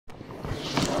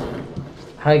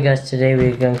Hi guys, today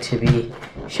we're going to be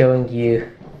showing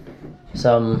you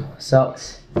some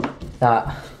socks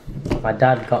that my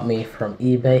dad got me from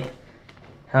eBay,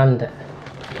 and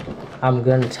I'm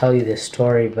going to tell you the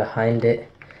story behind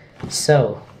it.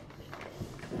 So,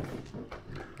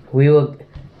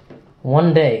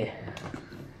 one day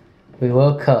we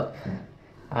woke up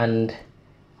and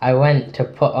I went to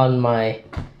put on my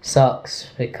socks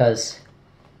because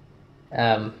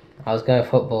I was going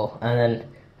football, and then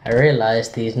I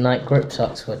realized these NikeGrip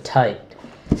socks were tight.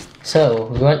 So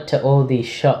we went to all these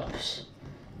shops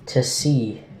to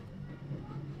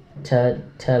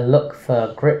look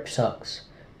for grip socks,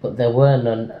 but there were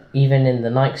none, even in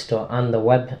the Nike store and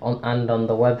on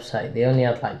the website. They only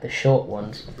had like the short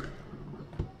ones.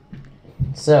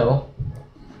 So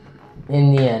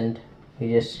in the end,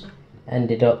 we just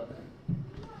ended up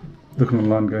looking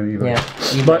online, going eBay. Yeah,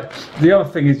 eBay. But the other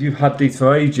thing is, you've had these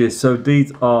for ages. So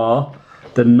these are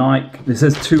the Nike. It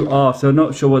says 2R, so I'm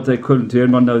not sure what they're equivalent to.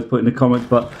 Anyone knows, put in the comments.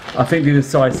 But I think these are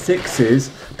size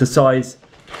 6s to size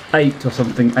 8 or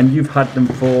something, and you've had them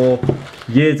for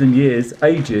years and years,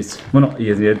 ages. Well, not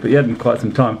years and years, but you had them quite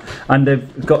some time, and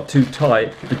they've got too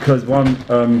tight because one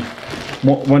on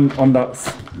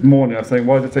that morning I was saying,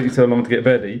 why does it take you so long to get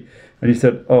ready? And you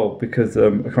said, oh, because I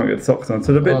can't get the socks on.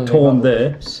 So they're a bit torn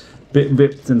there, bit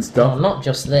ripped and stuff. No, not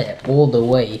just there, all the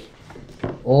way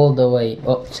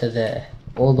up to there,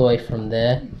 all the way from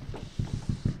there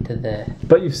to there.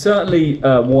 But you've certainly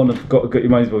worn them, got your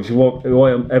money's worth. You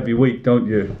wear them every week, don't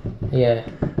you? Yeah.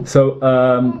 So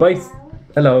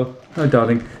hello,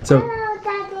 darling. So, hello,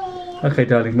 Daddy. Okay,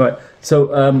 darling. Right.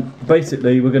 So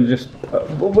basically, we're going to just.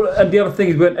 And the other thing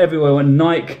is, we went everywhere. We went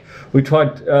Nike. We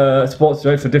tried Sports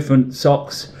Direct for different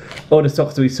socks. All the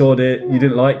socks that we saw there, you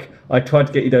didn't like. I tried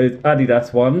to get you those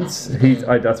Adidas ones,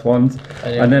 Adidas ones,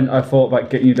 and then I thought about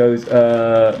getting you those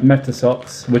Meta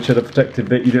socks, which are the protected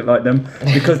bit. You didn't like them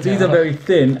because these are very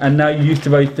thin, and now you're used to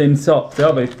very thin socks. They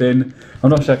are very thin. I'm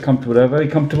not sure how comfortable they're. Very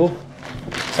comfortable.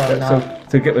 So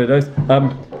get rid of those.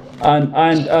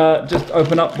 And just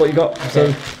open up what you got. So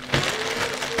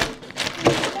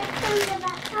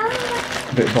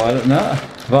a bit violent now.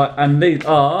 Right, and these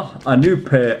are a new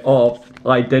pair of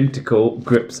identical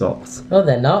grip socks. No,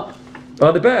 they're not.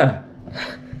 Are they better?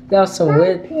 They have some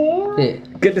weird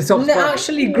bit. Get the socks They're back.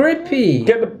 actually grippy.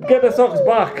 Get the socks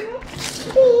back.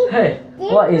 Hey,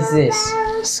 what is this?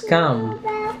 Scam.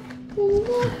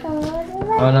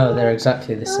 Oh no, they're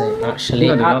exactly the same. Actually,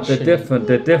 No, they're not. They're different.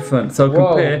 They're different. So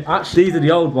Whoa, compare. These are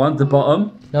the old ones, the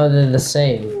bottom. No, they're the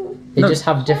same. They just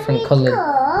have different colour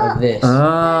of this.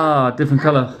 Ah, different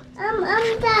colour.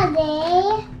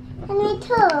 Daddy, can we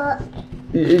talk?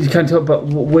 You can talk, but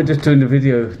we're just doing the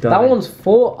video. That darling. one's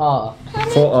 4R.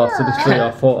 4R, so the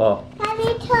 3R, 4R. Can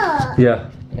we talk? Yeah.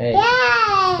 Hey.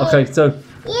 Yeah. Okay, so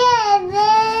Yeah,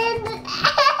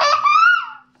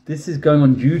 this is going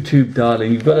on YouTube,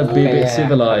 darling. You've got to be a bit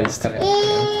civilized.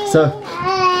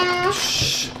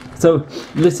 So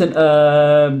listen,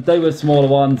 they were smaller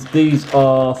ones. These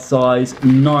are size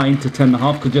 9 to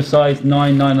 10.5, because you're size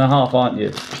 9, 9.5, aren't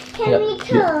you? Can we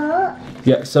talk?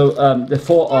 Yeah, so the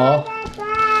 4R,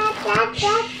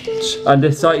 and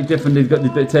they're slightly different. They've got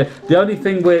these bits here. The only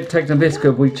thing we're taking this,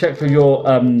 because we checked with your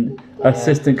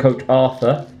assistant coach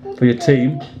Arthur for your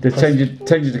team, they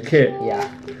changed the kit. Yeah.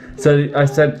 So I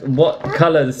said, what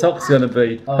colour the socks are going to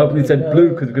be? Hoping he said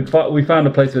blue, because we found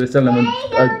a place where they sell them in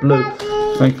blue.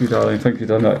 Thank you, darling. Thank you,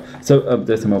 darling. Right. So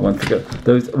there's some other ones to go.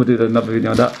 Those we'll do another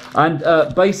video on that. And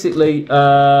basically,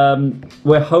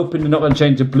 we're hoping they're not going to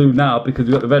change to blue now because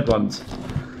we've got the red ones,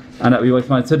 and that'll be always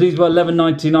fine. So these were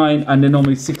 $11.99, and they're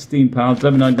normally £16.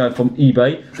 $11.99 from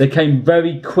eBay. They came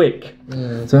very quick.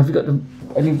 So have you got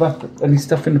any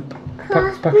stuff in the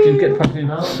packaging? Get the packaging.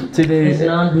 No. See, there's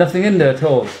nothing in there at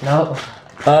all. No.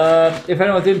 If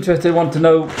anyone's interested, want to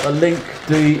know a link,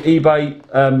 the eBay,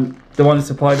 the one that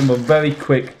supplied them were very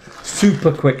quick,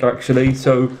 super quick actually.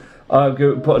 So I'll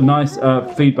put a nice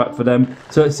feedback for them.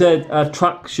 So it said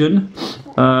traction.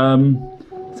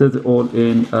 Says it all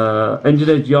in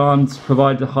engineered yarns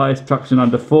provide the highest traction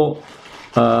underfoot,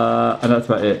 and that's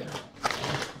about it.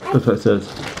 That's what it says.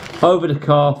 Over the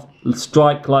calf,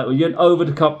 strike lightweight. Over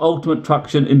the calf, ultimate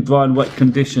traction in dry and wet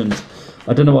conditions.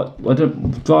 I don't know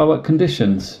dry wet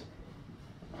conditions.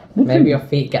 Maybe your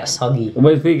feet get soggy.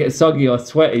 Well, if you get soggy or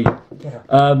sweaty.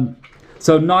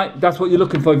 So Nike, that's what you're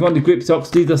looking for. If you want the grip socks,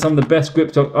 these are some of the best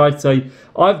grip socks, I'd say.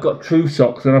 I've got true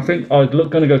socks, and I think I was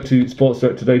going to go to Sports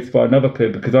Direct today to buy another pair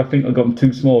because I think I got them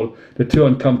too small. They're too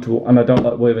uncomfortable, and I don't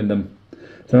like wearing them.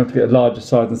 So I have to get a larger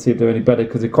size and see if they're any better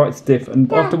because they're quite stiff,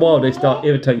 and after a while they start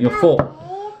irritating your foot.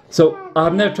 So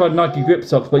I've never tried Nike Grip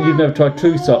socks, but you've never tried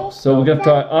true socks. So we're gonna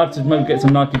try. I have to maybe get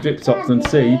some Nike Grip socks and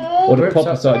see, or the Grip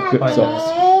proper socks side are Grip quite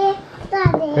socks.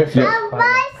 Daddy, Yeah. I'll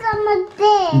buy some of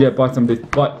this. Yeah, buy some of these.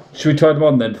 Right, should we try them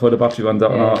on then before the battery runs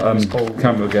out Yeah, on it's our cold.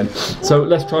 camera again? So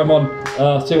let's try them on.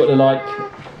 See what they're like.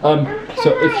 So Can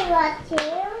if I watch you?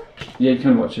 yeah, you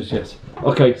can watch this. Yes.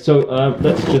 Okay, so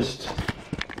let's just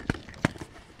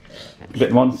bit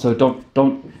them on. So don't.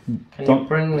 Can you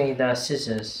bring me the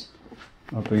scissors?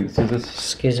 I'll bring the scissors.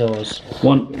 Skizzles.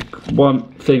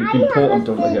 One thing important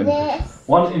Do again. this.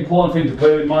 One important thing to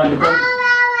bear in mind.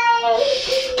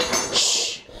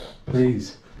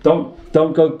 Please don't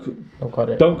go I've got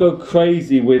it. don't go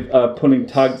crazy with pulling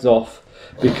tags off,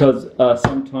 because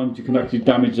sometimes you can actually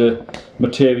damage the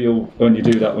material when you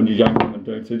do that, when you yank them and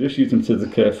doing. So just use them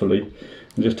scissors carefully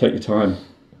and just take your time.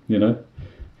 You know.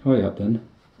 Hurry up then.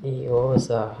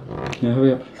 Yours are Yeah,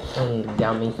 hurry up.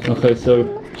 gummy. Okay, so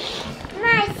Can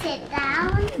I sit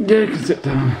down? yeah, you can sit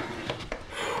down.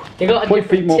 They got a Put your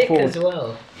feet different more tick forward. as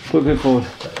well. Put a bit forward.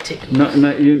 Tick. No,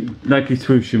 Nike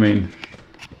swoosh, you mean?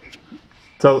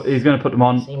 So he's going to put them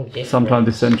on Seem different. sometime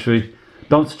this century.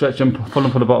 Don't stretch them, pull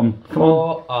them for the bottom. Come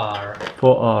on. 4R.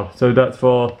 4R. So that's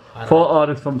for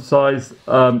 4R is from size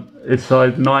it's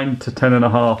size 9 to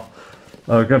 10.5.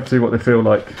 We're going to see what they feel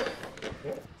like.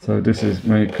 So this is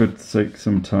may could take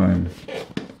some time.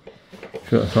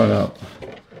 Should I find out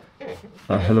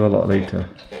a hell of a lot later.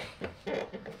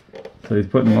 So he's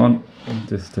putting them on.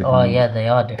 Just take Oh them. yeah, they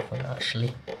are different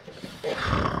actually.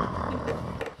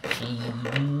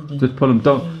 Just pull them.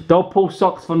 Don't pull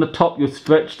socks from the top. You'll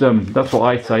stretch them. That's what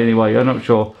I say anyway. I'm not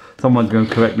sure. Someone's going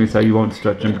to correct me and say you won't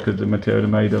stretch them because the material they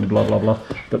made and blah blah blah.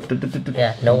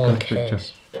 Yeah, no one Picture.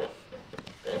 cares.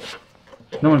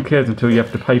 No one cares until you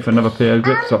have to pay for another pair of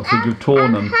grip socks if you've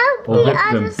torn them or help ripped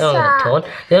you them. No, they're torn.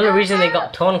 The only reason they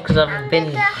got torn because I've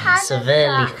been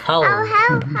severely I'll fouled.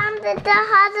 help him with the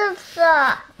hard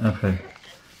sock. Okay,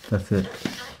 that's it.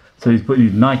 So he's put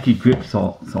these Nike Grip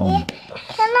socks on.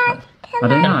 Are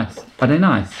they nice? Are they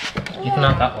nice? You can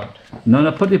have that one.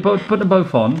 No, put them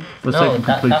both on for the sake No, of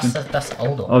completion. that's the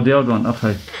old one. Oh, the old one.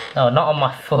 Okay. No, not on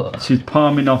my foot. She's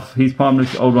palming off. He's palming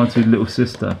the old one to his little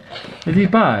sister. Is he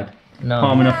bad? No,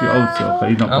 Palming off your old sock.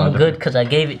 He's not I'm bad. good because I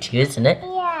gave it to you, isn't it?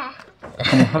 Yeah.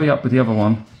 Come on, hurry up with the other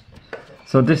one.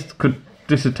 So this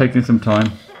is taking some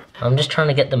time. I'm just trying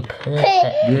to get them perfect.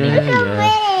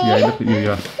 Yeah. Look at you,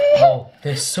 yeah. Oh,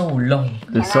 they're so long.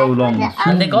 They're so long. Is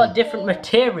And they got different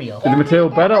material. the material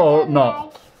better or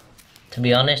not? To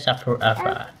be honest, I Can I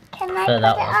For put that it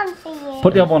one. on for you?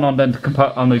 Put the other one on then to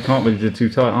compare. Oh no, you can't really. They're too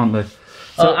tight, aren't they?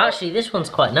 Oh, actually, this one's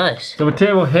quite nice. The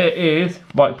material here is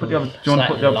right. Put the other. Do you want to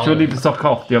put the other? Slightly Should we leave the sock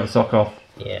off? The other sock off.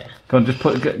 Yeah. Go on, just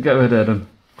get over there then.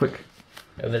 Quick,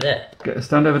 Over there.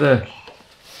 stand over there,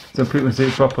 so people can see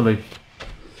it properly.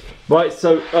 Right.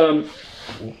 So Can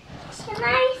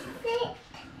I sit here?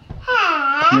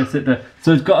 yeah, sit there.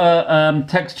 So it's got a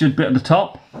textured bit at the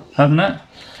top, hasn't it?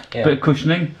 Yeah. Bit of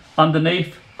cushioning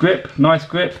underneath. Grip, nice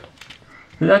grip.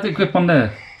 Is that the grip on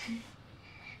there?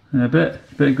 Yeah, a bit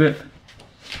of grip.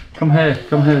 Come here.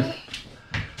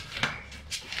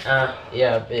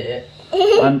 Yeah, a bit.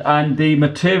 And the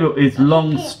material is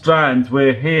long strands,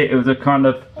 where here it was a kind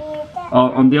of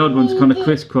on the old ones kind of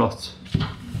crisscross,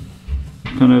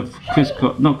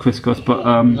 not crisscross, but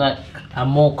Like a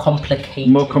more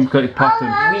complicated. more complicated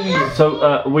pattern.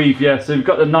 So weave, yeah. So you've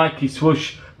got the Nike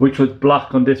swoosh, which was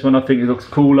black on this one. I think it looks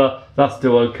cooler. That's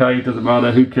still okay. Doesn't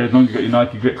matter. Who cares? As long as you got your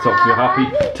Nike Grip socks, you're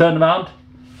happy. Turn around.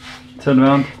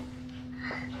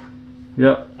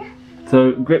 Yeah.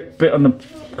 So grip bit on the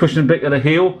cushion bit of the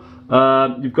heel.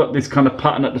 You've got this kind of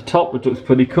pattern at the top, which looks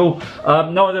pretty cool.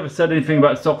 No one's ever said anything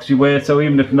about socks you wear, so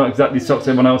even if not exactly socks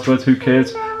everyone else wears, who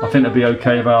cares? I think they'll be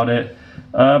okay about it.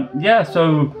 Yeah,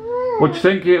 so what do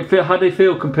you think? How do they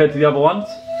feel compared to the other ones?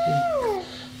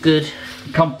 Good.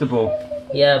 Comfortable.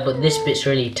 Yeah, but this bit's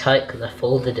really tight because I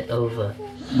folded it over.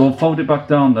 Well, fold it back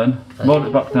down then. Roll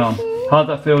it back down. How does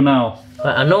that feel now?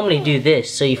 Right, I normally do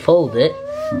this, so you fold it.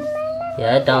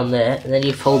 Yeah, down there, and then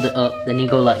you fold it up, then you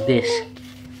go like this.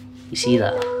 You see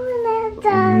that?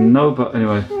 No, but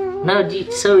anyway. No,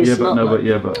 so it's Yeah, but not no, like... but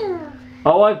yeah, but.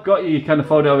 Oh, I've got you. You kind of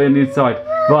fold it over on the inside.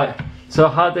 Right. So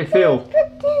how do they feel?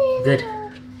 Good.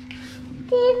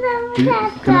 Can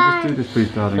I just do this,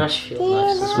 please, darling? That should feel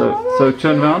nice as well. So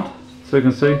turn around so you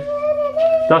can see.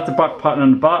 That's the back pattern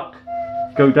on the back.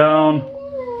 Go down.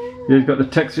 Yeah, you've got the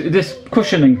texture. This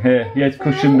cushioning here. Yeah, it's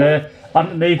cushioned there.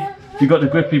 Underneath, you've got the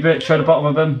grippy bit. Show the bottom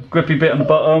of them. Grippy bit on the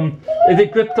bottom. Is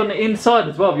it gripped on the inside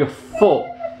as well of your foot?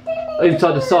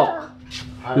 Inside the sock.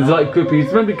 It's like grippy.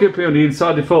 It's meant to be grippy on the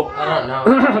inside of the foot. I don't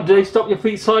know. Do they stop your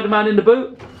feet sliding around in the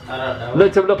boot? I don't know.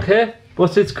 Let's have a look here.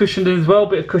 What's this cushioning as well?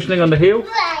 Bit of cushioning on the heel.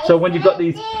 So when you've got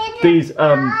these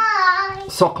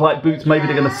sock-like boots, maybe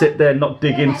they're going to sit there and not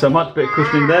dig in so much. Bit of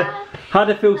cushioning there. How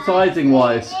do they feel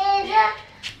sizing-wise?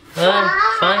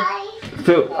 Fine.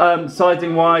 Feel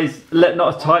sizing-wise,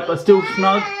 not as tight, but still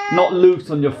snug, not loose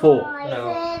on your foot.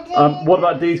 No. What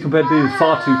about these compared to these?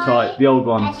 Far too tight, the old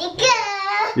ones.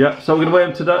 Yeah. So we're going to wear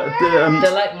them to the.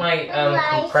 They're like my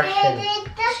compression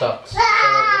socks.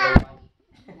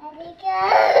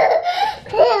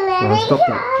 Stop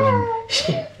that.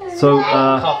 So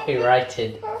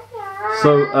Copyrighted.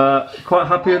 So quite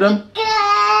happy with them.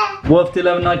 Worth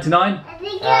 $11.99.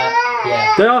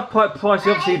 Yeah. They are quite pricey.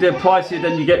 Obviously, they're pricier.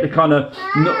 Then you get the kind of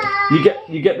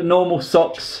you get the normal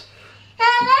socks.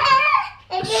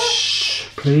 Shh,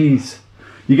 please.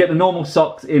 You get the normal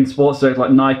socks in sports stores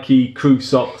like Nike, crew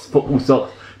socks, football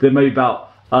socks. They're maybe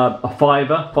about a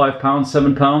fiver, £5,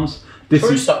 £7.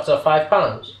 Crew socks are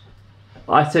 £5.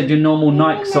 I said your normal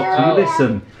Nike socks. Will you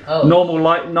listen? Oh. Normal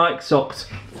Nike socks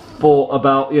for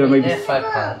about maybe They're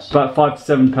 £5. about £5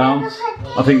 to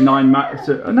 £7. I think 9 max,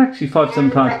 and actually £5 to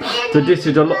 £7. So this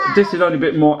is a lot. This is only a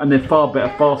bit more, and they're far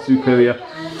better, far superior,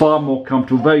 far more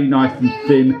comfortable, very nice and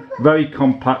thin, very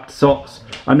compact socks,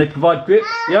 and they provide grip.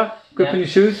 Yeah, grip in your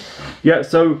shoes. Yeah,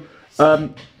 so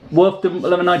worth them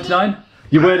 $11.99.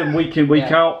 You wear them week in,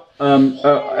 week out.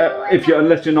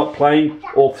 Unless you're not playing,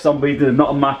 or for some reason there's not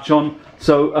a match on.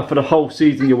 So for the whole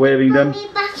season you're wearing them.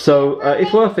 So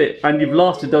it's worth it, and you've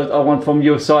lasted those ones from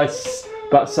your size,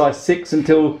 about size 6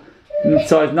 until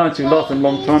size 9. So you last a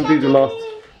long time. These will last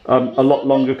a lot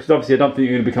longer, because obviously I don't think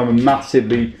you're going to become a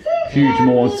massively huge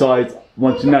more in size.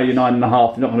 Once you know you're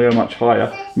 9.5, you're not going to go much higher.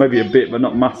 Maybe a bit, but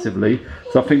not massively.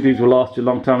 So I think these will last you a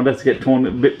long time, unless they get torn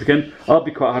and ripped again. I'll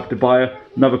be quite happy to buy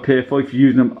another pair for you if you're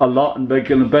using them a lot and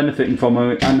regularly benefiting from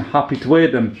them and happy to wear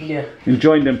them. Yeah.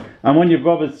 Enjoying them. And when your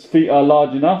brother's feet are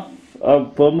large enough, I'll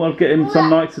get him some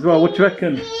Nikes as well. What do you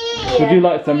reckon? Would you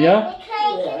like some, yeah?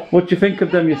 What do you think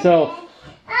of them yourself?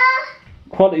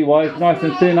 Quality wise, nice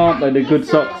and thin, aren't they? They're good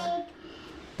socks.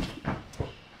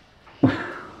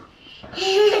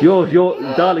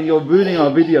 Darling, you're ruining our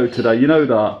video today, you know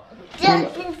that.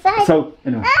 So,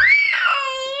 anyway.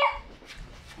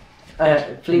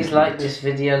 Please like this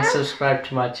video and subscribe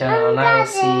to my channel, and I will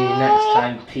see you next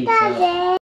time. Peace out.